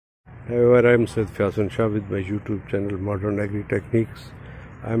However, I am Southern Shah with my YouTube channel Modern Agri Techniques.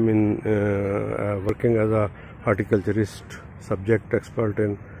 I am working as a horticulturist, subject expert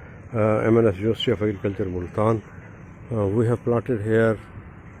in MNS University of Agriculture, Multan. We have planted here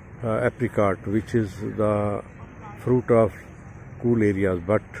apricot, which is the fruit of cool areas,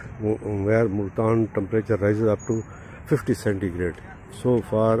 but where Multan temperature rises up to 50 centigrade. So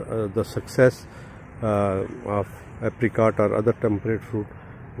far, the success of apricot or other temperate fruit,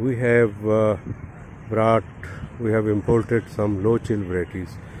 we have imported some low chill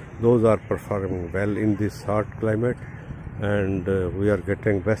varieties. Those are performing well in this hot climate, and we are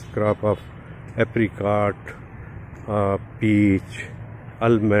getting best crop of apricot, peach,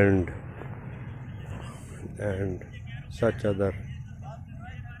 almond and such other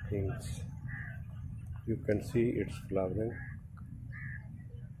things. You can see it's flowering.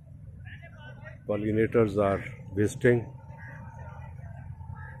 Pollinators are visiting.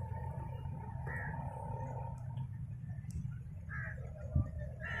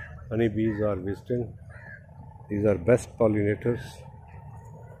 Honeybees are visiting. These are best pollinators.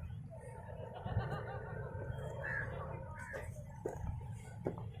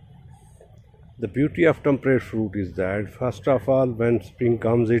 The beauty of temperate fruit is that first of all, when spring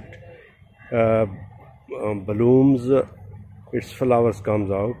comes, it blooms, its flowers comes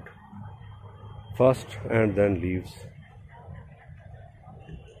out first and then leaves.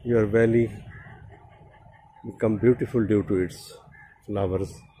 Your valley become beautiful due to its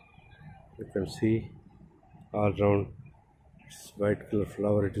flowers. You can see all around its white color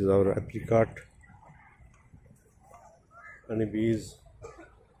flower. It is our apricot. Honeybees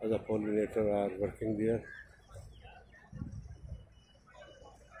as a pollinator are working there.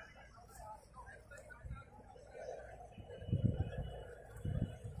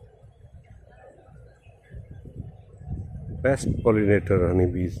 Best pollinator,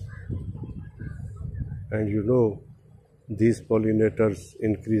 honeybees. And you know, these pollinators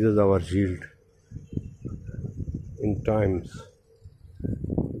increases our yield in times.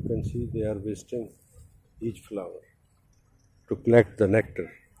 You can see they are visiting each flower to collect the nectar.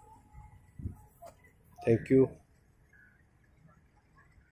 Thank you.